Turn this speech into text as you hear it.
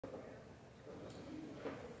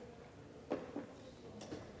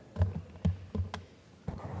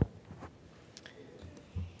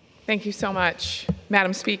Thank you so much,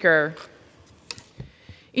 Madam Speaker.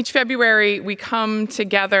 Each February, we come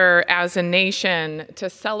together as a nation to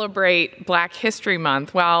celebrate Black History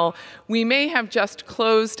Month. While we may have just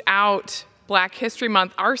closed out Black History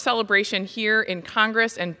Month, our celebration here in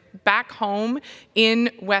Congress and back home in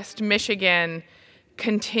West Michigan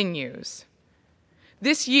continues.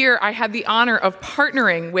 This year, I had the honor of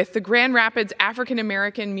partnering with the Grand Rapids African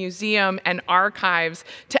American Museum and Archives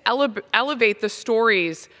to elevate the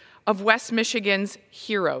stories of West Michigan's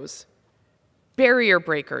heroes, barrier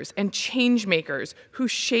breakers, and change makers who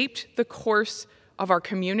shaped the course of our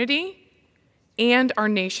community and our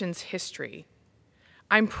nation's history.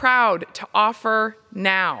 I'm proud to offer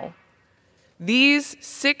now these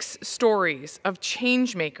 6 stories of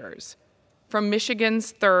change makers from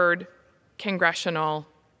Michigan's 3rd Congressional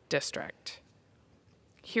District.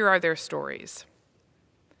 Here are their stories.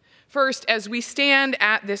 First, as we stand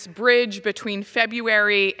at this bridge between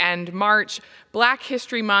February and March, Black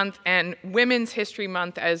History Month and Women's History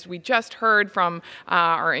Month, as we just heard from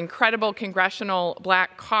our incredible Congressional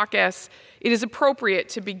Black Caucus, it is appropriate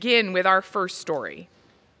to begin with our first story,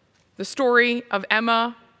 the story of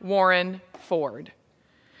Emma Warren Ford.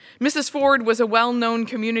 Mrs. Ford was a well-known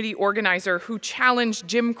community organizer who challenged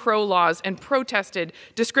Jim Crow laws and protested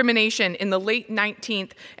discrimination in the late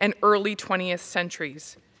 19th and early 20th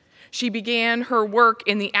centuries. She began her work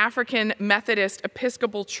in the African Methodist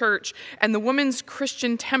Episcopal Church and the Women's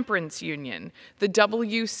Christian Temperance Union, the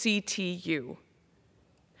WCTU.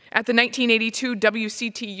 At the 1982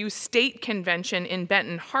 WCTU State Convention in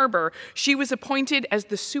Benton Harbor, she was appointed as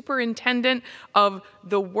the superintendent of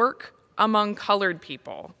the work among colored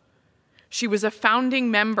people. She was a founding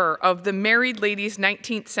member of the Married Ladies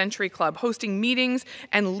 19th Century Club, hosting meetings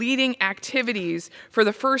and leading activities for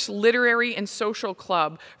the first literary and social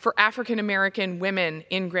club for African American women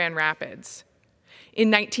in Grand Rapids. In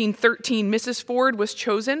 1913, Mrs. Ford was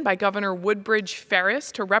chosen by Governor Woodbridge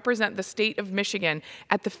Ferris to represent the state of Michigan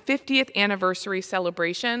at the 50th anniversary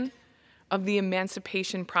celebration of the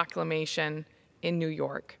Emancipation Proclamation in New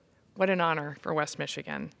York. What an honor for West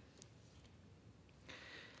Michigan.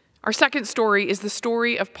 Our second story is the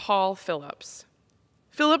story of Paul Phillips.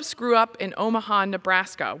 Phillips grew up in Omaha,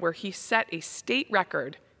 Nebraska, where he set a state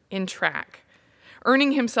record in track,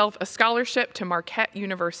 earning himself a scholarship to Marquette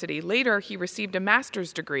University. Later, he received a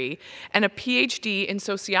master's degree and a PhD in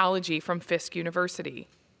sociology from Fisk University.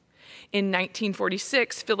 In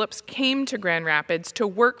 1946, Phillips came to Grand Rapids to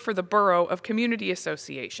work for the Borough of Community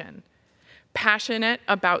Association. Passionate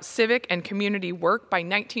about civic and community work, by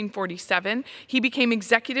 1947, he became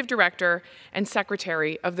executive director and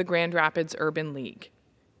secretary of the Grand Rapids Urban League,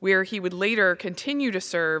 where he would later continue to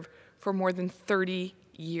serve for more than 30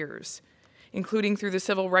 years, including through the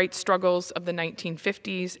civil rights struggles of the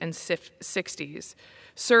 1950s and 60s,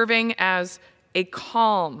 serving as a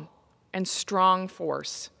calm and strong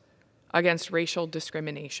force against racial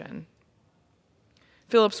discrimination.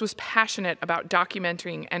 Phillips was passionate about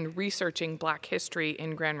documenting and researching Black history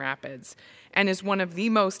in Grand Rapids and is one of the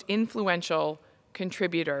most influential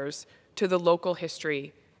contributors to the local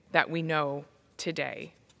history that we know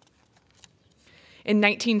today. In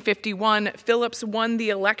 1951, Phillips won the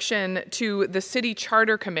election to the City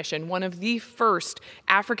Charter Commission, one of the first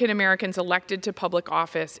African Americans elected to public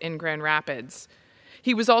office in Grand Rapids.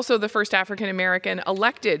 He was also the first African American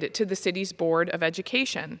elected to the city's Board of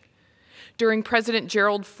Education. During President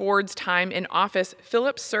Gerald Ford's time in office,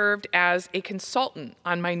 Phillips served as a consultant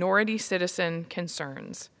on minority citizen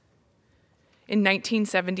concerns. In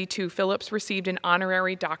 1972, Phillips received an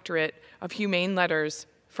honorary doctorate of humane letters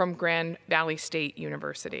from Grand Valley State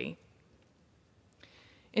University.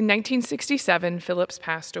 In 1967, Phillips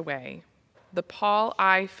passed away. The Paul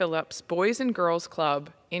I. Phillips Boys and Girls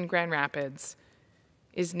Club in Grand Rapids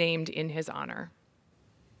is named in his honor.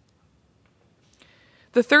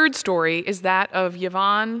 The third story is that of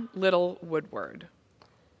Yvonne Little Woodward,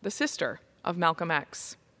 the sister of Malcolm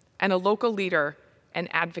X, and a local leader and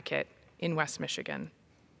advocate in West Michigan.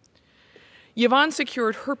 Yvonne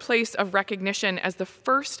secured her place of recognition as the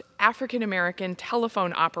first African American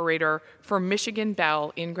telephone operator for Michigan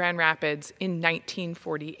Bell in Grand Rapids in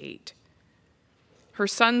 1948. Her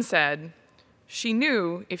son said she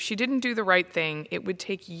knew if she didn't do the right thing, it would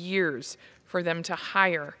take years for them to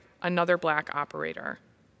hire another Black operator.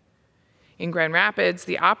 In Grand Rapids,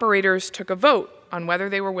 the operators took a vote on whether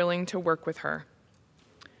they were willing to work with her.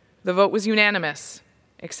 The vote was unanimous,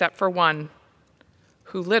 except for one,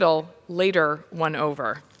 who Little later won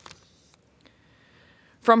over.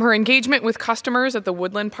 From her engagement with customers at the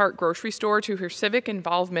Woodland Park grocery store to her civic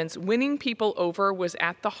involvements, winning people over was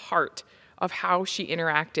at the heart of how she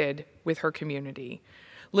interacted with her community.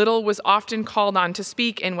 Little was often called on to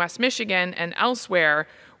speak in West Michigan and elsewhere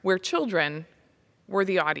where children were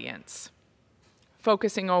the audience,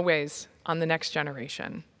 focusing always on the next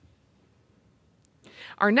generation.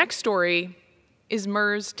 Our next story is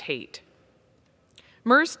Murs Tate.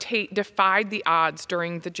 Murs Tate defied the odds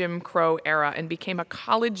during the Jim Crow era and became a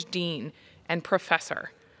college dean and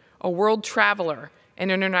professor, a world traveler, an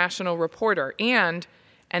international reporter, and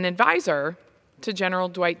an advisor to General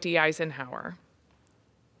Dwight D. Eisenhower.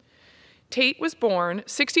 Tate was born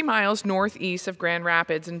 60 miles northeast of Grand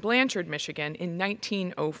Rapids in Blanchard, Michigan in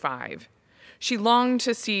 1905. She longed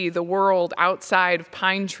to see the world outside of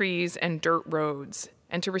pine trees and dirt roads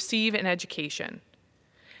and to receive an education.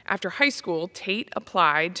 After high school, Tate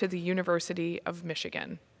applied to the University of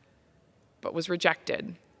Michigan, but was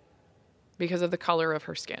rejected because of the color of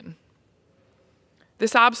her skin.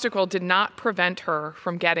 This obstacle did not prevent her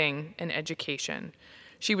from getting an education.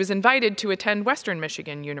 She was invited to attend Western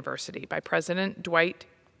Michigan University by President Dwight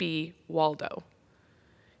B. Waldo.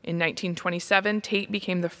 In 1927, Tate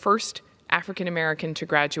became the first African American to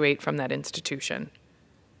graduate from that institution.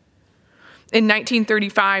 In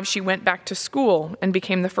 1935, she went back to school and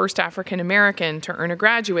became the first African American to earn a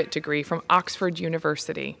graduate degree from Oxford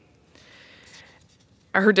University.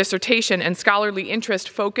 Her dissertation and scholarly interest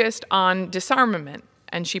focused on disarmament,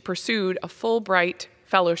 and she pursued a Fulbright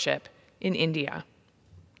fellowship in India.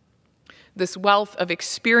 This wealth of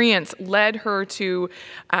experience led her to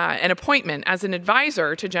an appointment as an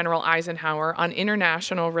advisor to General Eisenhower on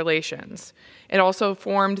international relations. It also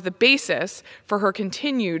formed the basis for her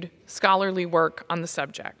continued scholarly work on the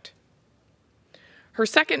subject. Her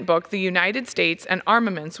second book, The United States and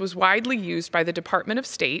Armaments, was widely used by the Department of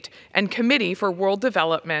State and Committee for World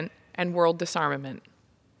Development and World Disarmament.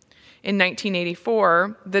 In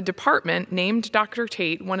 1984, the department named Dr.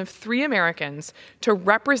 Tate one of 3 Americans to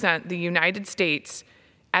represent the United States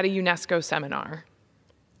at a UNESCO seminar.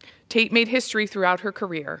 Tate made history throughout her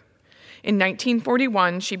career. In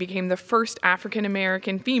 1941, she became the first African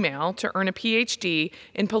American female to earn a PhD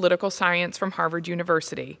in political science from Harvard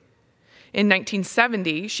University. In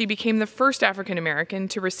 1970, she became the first African American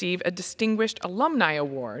to receive a Distinguished Alumni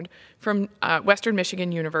Award from Western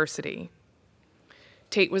Michigan University.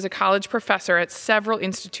 Tate was a college professor at several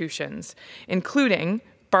institutions, including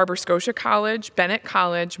Barber Scotia College, Bennett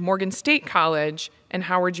College, Morgan State College, and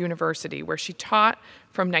Howard University, where she taught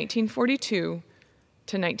from 1942 to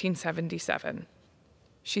 1977.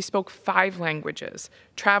 She spoke 5 languages,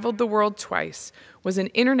 traveled the world twice, was an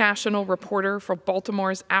international reporter for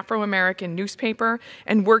Baltimore's Afro-American newspaper,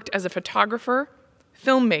 and worked as a photographer,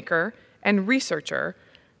 filmmaker, and researcher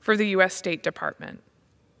for the U.S. State Department,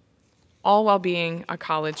 all while being a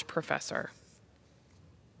college professor.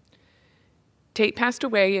 Tate passed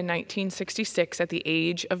away in 1966 at the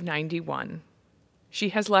age of 91. She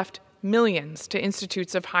has left millions to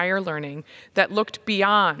institutes of higher learning that looked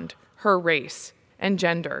beyond her race and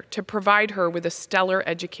gender to provide her with a stellar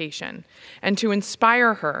education and to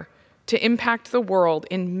inspire her to impact the world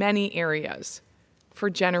in many areas for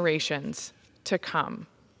generations to come.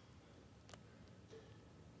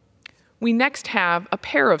 We next have a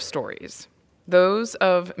pair of stories, those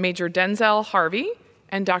of Major Denzel Harvey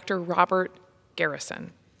and Dr. Robert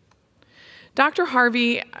Garrison. Major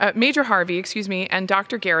Harvey, and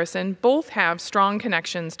Dr. Garrison both have strong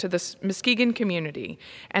connections to the Muskegon community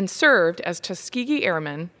and served as Tuskegee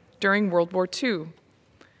Airmen during World War II.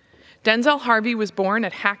 Denzel Harvey was born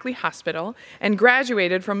at Hackley Hospital and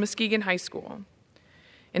graduated from Muskegon High School.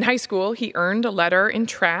 In high school, he earned a letter in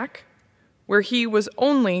track, where he was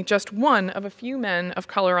only just one of a few men of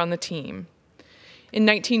color on the team. In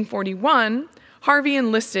 1941, Harvey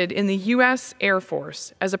enlisted in the U.S. Air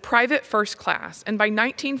Force as a private first class, and by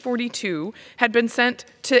 1942 had been sent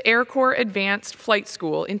to Air Corps Advanced Flight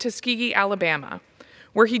School in Tuskegee, Alabama,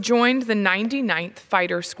 where he joined the 99th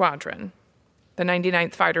Fighter Squadron. The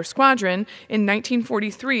 99th Fighter Squadron in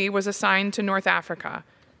 1943 was assigned to North Africa,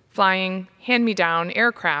 flying hand-me-down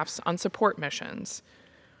aircrafts on support missions.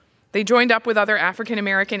 They joined up with other African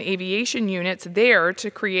American aviation units there to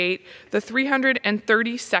create the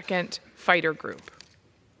 332nd Fighter Group.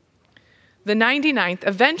 The 99th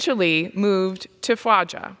eventually moved to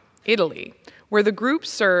Foggia, Italy, where the group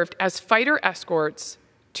served as fighter escorts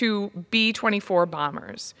to B-24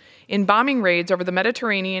 bombers in bombing raids over the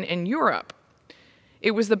Mediterranean and Europe.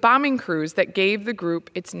 It was the bombing crews that gave the group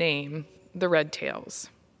its name, the Red Tails.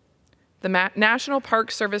 The National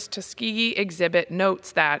Park Service Tuskegee exhibit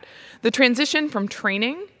notes that the transition from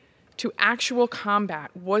training to actual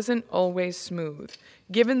combat wasn't always smooth,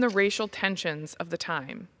 given the racial tensions of the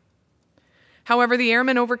time. However, the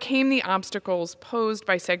airmen overcame the obstacles posed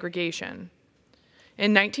by segregation.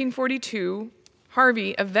 In 1942,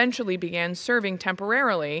 Harvey eventually began serving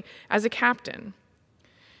temporarily as a captain.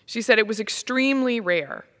 She said it was extremely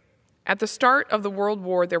rare. At the start of the World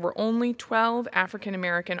War, there were only 12 African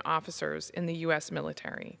American officers in the U.S.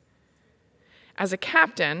 military. As a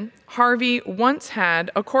captain, Harvey once had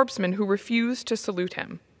a corpsman who refused to salute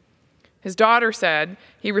him. His daughter said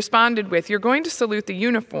he responded with, "You're going to salute the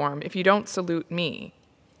uniform if you don't salute me."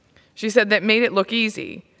 She said that made it look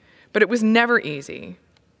easy, but it was never easy,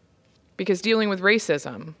 because dealing with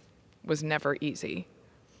racism was never easy.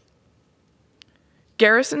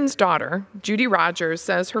 Garrison's daughter, Judy Rogers,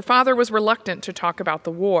 says her father was reluctant to talk about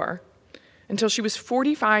the war until she was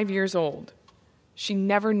 45 years old. She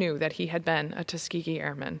never knew that he had been a Tuskegee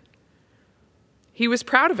Airman. He was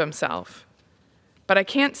proud of himself, but I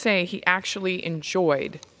can't say he actually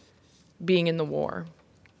enjoyed being in the war.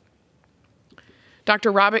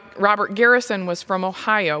 Dr. Robert Garrison was from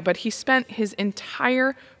Ohio, but he spent his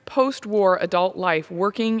entire post-war adult life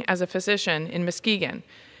working as a physician in Muskegon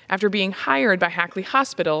after being hired by Hackley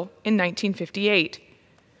Hospital in 1958.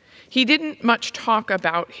 He didn't much talk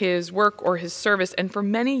about his work or his service, and for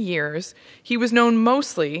many years, he was known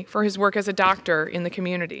mostly for his work as a doctor in the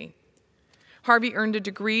community. Harvey earned a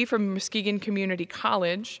degree from Muskegon Community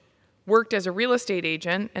College, worked as a real estate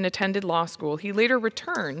agent, and attended law school. He later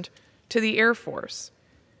returned to the Air Force,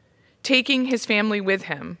 taking his family with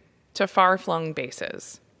him to far-flung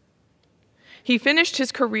bases. He finished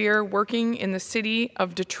his career working in the city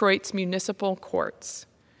of Detroit's municipal courts.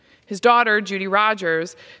 His daughter, Judy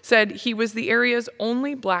Rogers, said he was the area's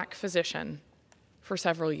only black physician for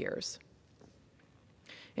several years.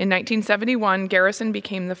 In 1971, Garrison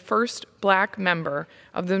became the first black member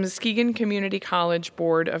of the Muskegon Community College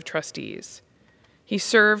Board of Trustees. He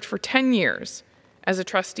served for 10 years as a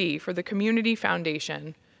trustee for the Community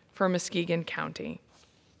Foundation for Muskegon County.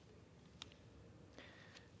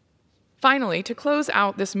 Finally, to close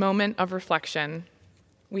out this moment of reflection,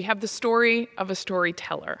 we have the story of a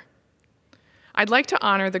storyteller. I'd like to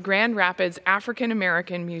honor the Grand Rapids African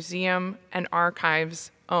American Museum and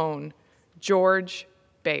Archives' own George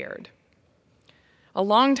Bayard. A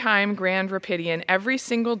longtime Grand Rapidian, every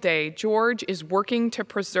single day, George is working to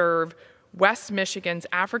preserve West Michigan's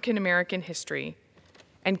African American history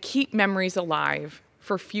and keep memories alive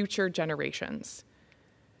for future generations.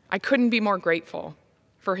 I couldn't be more grateful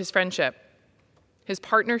for his friendship, his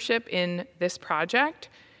partnership in this project,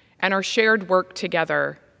 and our shared work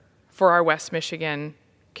together for our West Michigan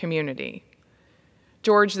community.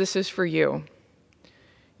 George, this is for you.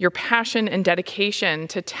 Your passion and dedication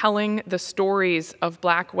to telling the stories of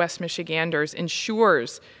Black West Michiganders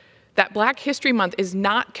ensures that Black History Month is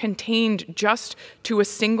not contained just to a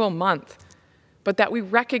single month, but that we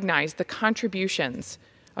recognize the contributions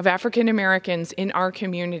of African Americans in our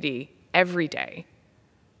community every day.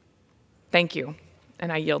 Thank you,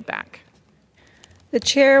 and I yield back. The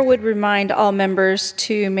chair would remind all members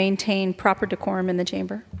to maintain proper decorum in the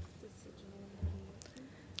chamber.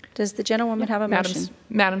 Does the gentlewoman have a motion?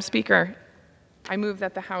 Madam Speaker, I move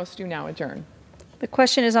that the House do now adjourn. The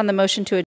question is on the motion to adjourn.